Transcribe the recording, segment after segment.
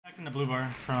In the blue bar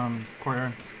from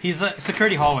Corsair. He's a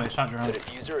security hallway, shot drone. The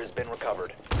diffuser has been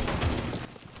recovered.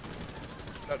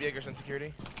 No, Jaeger's in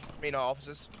security. I mean,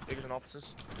 offices. Jaeger's in offices.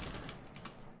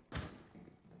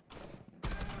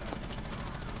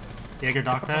 Jaeger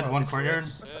dock dead, one courtyard.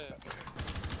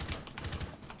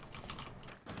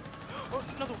 Oh,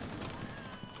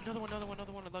 another one.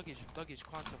 Luggage,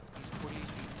 quantum. He's 40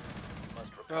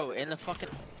 HP. Bro, in the fucking.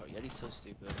 Oh, Yeti's so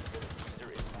stupid.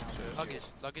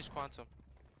 Luggage, quantum.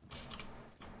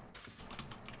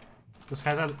 This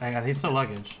guy's at, he's still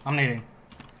luggage. I'm nading.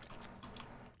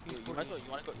 You wanna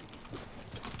go?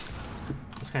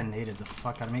 This guy naded the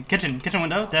fuck out of me. Kitchen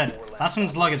window, dead. Last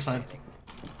one's luggage side.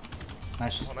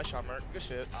 Nice. Oh, nice shot, Mert. Good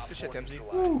shit, Timsy.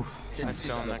 Ooh.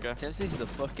 Timsy's the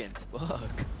fucking fuck.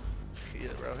 Yeah,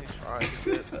 bro, he's fine.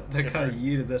 That guy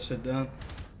yeeted that shit down.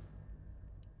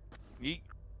 Yeet.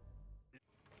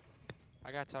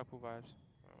 I got top pool vibes.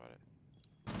 What about it?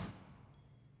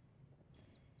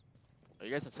 Are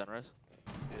you guys in Sunrise?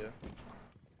 Yeah.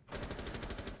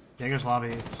 Jaeger's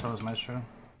lobby, so is Maestro.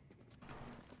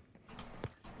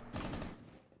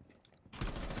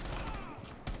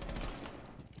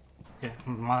 Okay,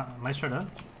 Maestro dead.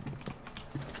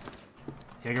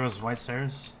 Jaeger was white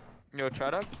stairs. Yo, try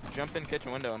to jump in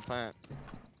kitchen window and plant.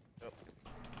 Yep.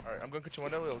 Alright, I'm going kitchen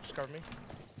window. It'll just cover me.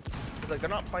 It's like they're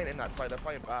not playing in that side. They're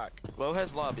playing back. Low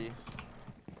has lobby.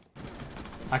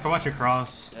 I can watch your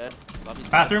cross. Dead. Lobby's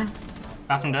Bathroom.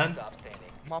 Bathroom dead. Stop standing.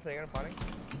 I'm hopping in. I'm planning.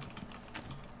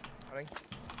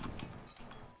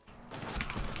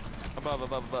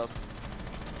 Above.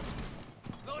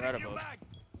 right above.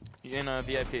 In a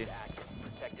VIP. Active.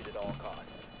 Protected at all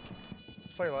costs.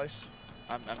 Let's play Lice.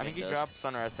 I I think he dropped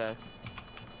sunrise test.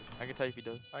 I can tell you if he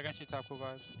does. I got you top pool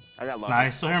vibes. I got lobby. Nah, I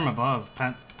still hear him above.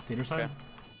 Theater side? Okay.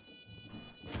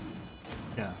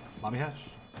 Yeah, lobby hatch.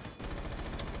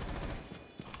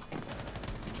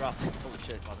 He dropped. Holy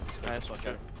shit, mother. Nice,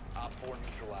 okay. Op 4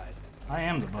 neutralized. I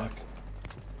am the buck.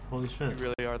 Holy shit. You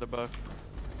really are the buck.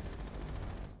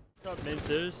 Main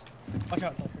stairs. Watch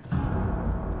out, Tucker.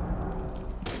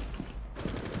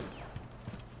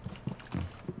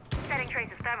 Setting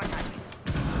traces thermostat.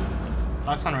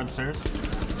 Lock's on red stairs.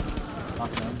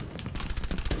 Lock dead.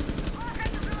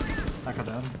 Echo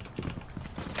dead.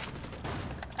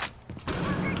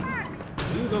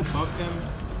 You go fuck him.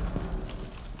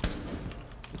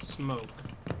 Smoke.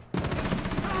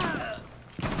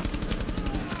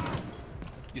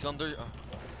 He's under.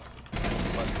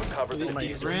 Must recover the He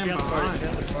diffuser. ran Behind the bar, behind.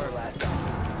 behind the bar. Last op.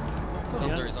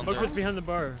 He's Smoke under. was behind the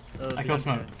bar. I killed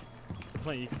smoke.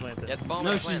 You can plant it. Yeah, the bomb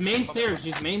No, is she's planted. main Bomb is stairs.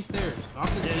 She's main stairs.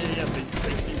 Off the Yeah. But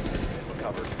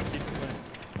Recovered. keep plant.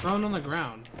 thrown on the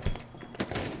ground.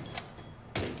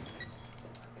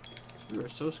 You are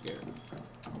so scared.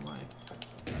 Oh my.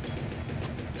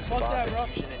 Fuck Bomb that, bro.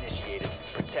 diffusion initiated.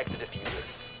 Protect the diffuser.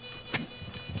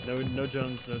 No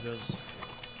Jones, no Jones.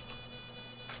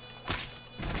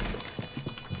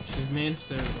 She's main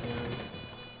stairs.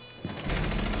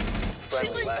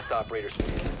 Friendly last operator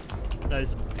speed.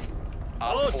 Nice.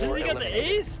 Op Oh, 4 Timmy got the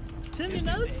eliminated. ace? Timmy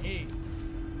nuts?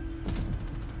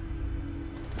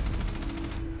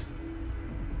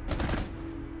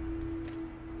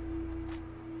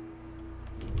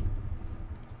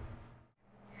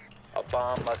 A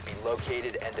bomb must be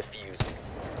located and defused.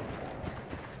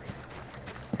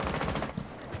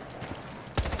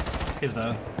 He's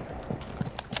dead.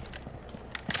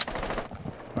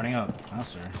 Running up.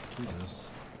 Master. Jesus.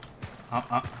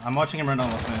 I'm watching him run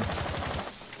down what's move.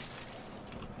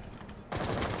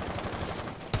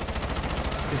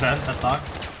 He's dead. That's stock.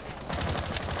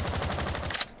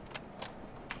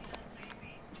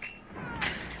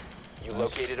 You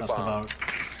located a That's the bomb. dog.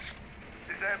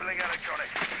 Disabling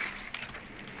electronics.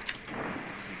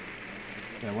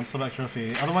 Yeah, one still back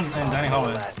trophy. Other one in dining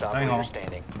hallway. Last Dining operator hall.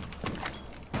 standing.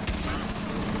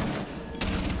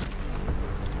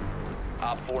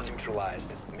 Op 4 neutralized.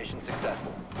 Mission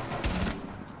successful.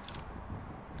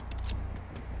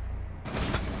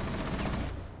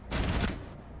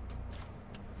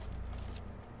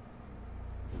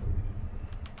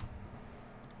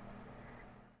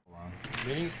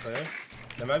 Meeting's clear.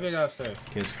 There might be a guy upstairs.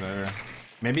 Kids clear.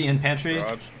 Maybe in pantry.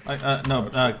 No.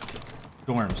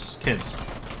 Dorms. Kids.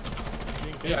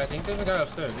 Yeah, I think there's a guy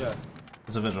upstairs. Yeah.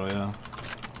 It's a vigil. Yeah.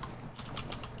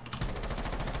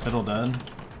 Vigil dead.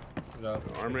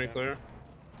 Armory clear.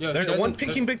 Yo, There's one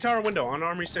peeking big tower window on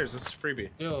Armory stairs. This is freebie.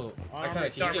 Yo, I Armory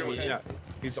kinda tower window, yeah.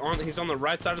 He's on the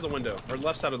right side of the window or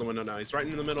left side of the window now. He's right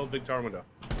in the middle of big tower window.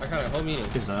 I kinda hold meeting.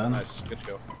 He's dead. Nice, good to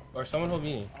go. Or someone hold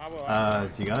meeting.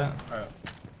 You got it? Alright.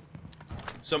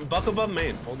 Some buck above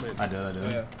main. Hold main. I did.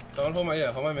 Yeah. Don't hold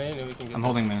my main and we can get. I'm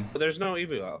holding main. There's no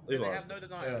EV out. They have no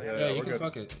denial. Yeah, you can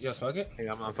fuck it. Yeah, smoke it. Hang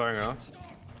on, I'm firing off.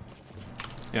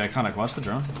 Yeah, Iconic, watch the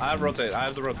drone. I have rotate. I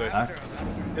have the rotate.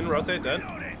 Didn't rotate, dead.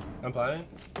 I'm playing.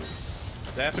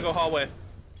 They have to go hallway.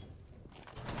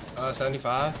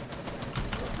 75.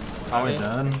 Hallway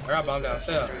dead. I got bomb down.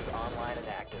 Stay up. Online and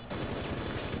active.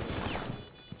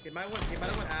 He might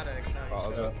have went attic. No,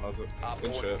 Pause it. Pause it. Op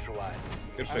Good 4 shit. neutralized.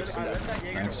 Good I fix. let that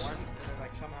Jaeger Nice. to one, and then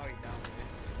like somehow he downed me.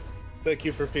 Thank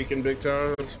you for peeking, Big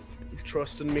Tower.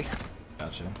 Trusting me.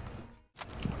 Gotcha.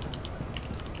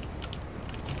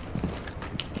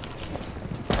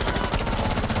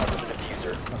 Cover the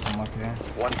diffuser. That's unlucky.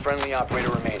 One friendly operator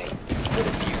remaining. The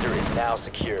diffuser is now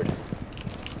secured.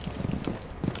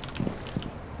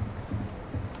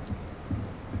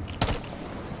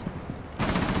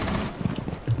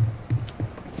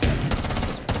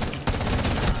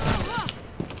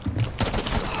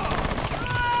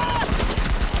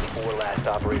 Four last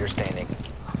operator standing.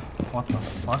 What the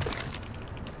fuck?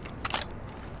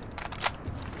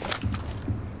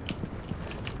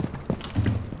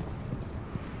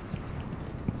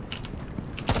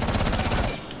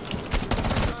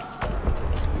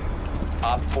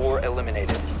 Op 4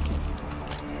 eliminated.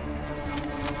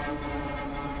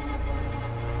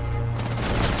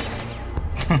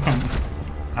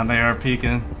 And they are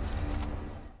peeking.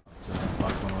 Just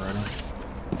fuck when we're ready.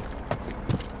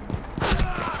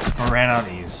 I ran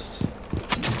out east.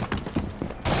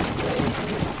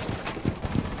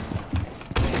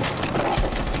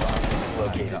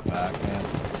 Located. Got back, man.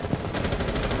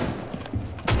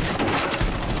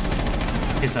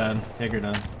 He's dead. Jaeger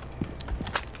dead.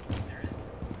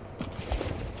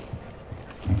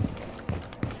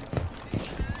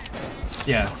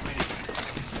 Yeah.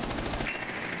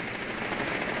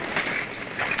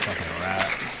 Fucking rat.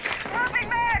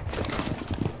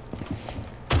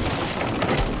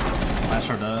 Flash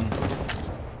are done.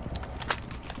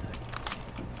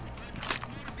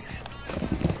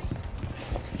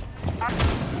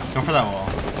 Go for that wall.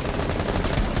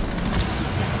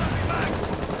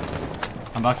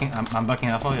 I'm bucking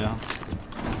Alpha, yeah.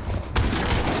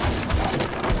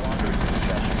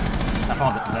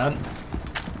 Alpha dead.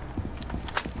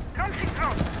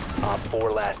 Op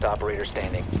 4 last operator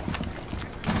standing.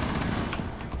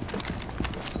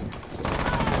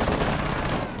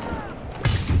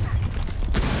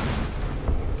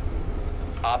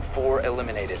 Op 4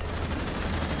 eliminated.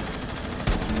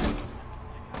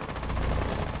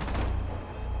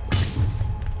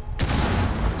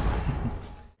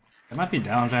 It might be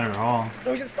down Janitor Hall.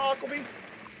 No, he's in stock, Kobe.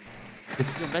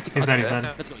 He's dead, he's dead.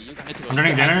 I'm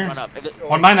turning Run Janitor. up.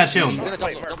 One behind that shield. He's gonna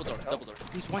double door.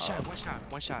 He's one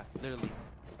shot, literally.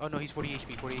 Oh no, he's 40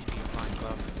 HP, 40 HP.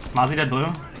 Fine, Mozzie dead blue.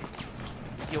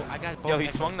 Yo, I got both. Yo, he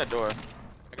swung the door.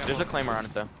 There's a claimer on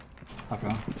it though. Okay.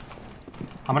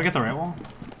 I'm gonna get the right wall.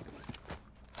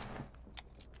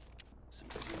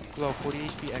 Low, 40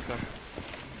 HP, Echo.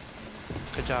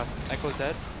 Good job. Echo's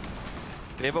dead.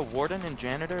 They have a warden and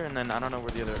janitor, and then I don't know where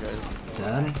the other guy is.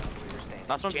 Dead.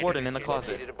 Last one's warden in the closet.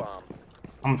 Located a bomb.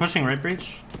 I'm pushing right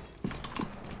breach.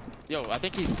 Yo, I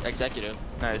think he's executive.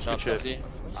 Nice, good shit. Subsea.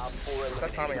 Op 4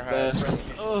 That's timing I eliminated.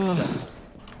 had. Ugh.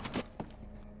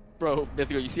 Bro,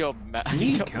 Mythical, you see how mad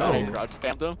crowd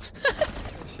spammed him?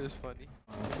 This shit is funny.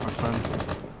 North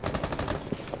side.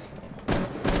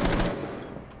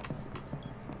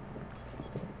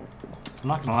 I'm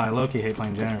not gonna lie, I low-key hate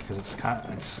playing Janitor because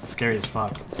it's scary as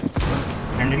fuck.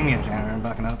 You're needing me a Janitor, I'm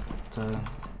backing up to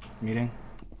meeting.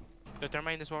 Yo,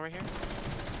 thermite in this wall right here.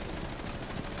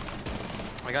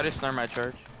 I got his thermite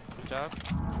charge. Good job.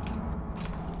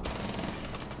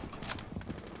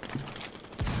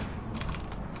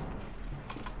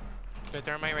 Good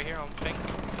thermite right here on ping.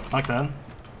 Like that.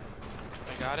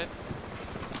 I got it.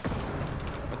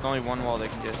 That's only one wall they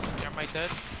can get. Thermite dead.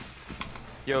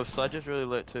 Yo, Sledge is really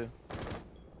lit too.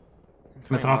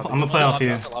 I'm gonna play off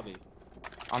you.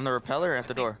 On the repeller or at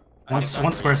the door? One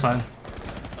square side.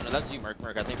 Oh no, that's you, Merc.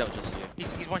 I think that was just you.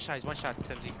 He's one shot,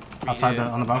 Timsy. Outside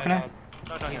on the balcony.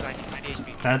 No, he's 90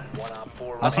 HP. Dead. One Op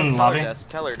 4 Last one in the Teller lobby. desk.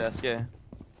 Teller desk, yeah.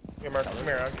 Here, Mark, come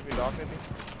here. I'll give you the off maybe.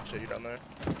 Shit, you down there.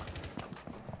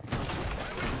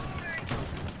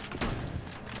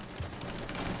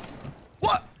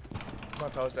 What? Come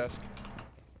on, Teller's desk.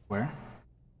 Where?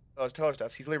 Teller's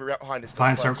desk. He's literally right behind us.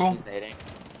 Behind circle. He's nading.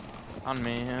 On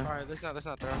me, yeah. Alright, let's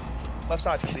not throw. Left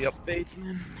side, to the up.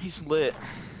 Bateman, he's lit.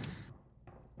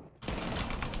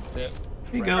 Here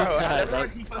you Bro, go. that's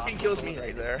like he fucking kills me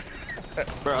right there.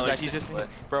 Bro, He's like, actually he just, lit.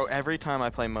 bro, every time I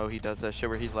play Mo, he does that shit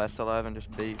where he's last alive and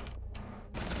just beat.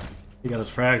 He got his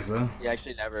frags though. He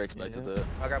actually never expected that.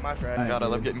 I got my frag. God, I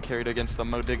love getting carried against the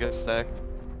Modiga stack.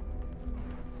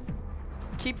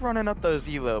 Keep running up those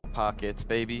elo pockets,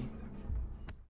 baby.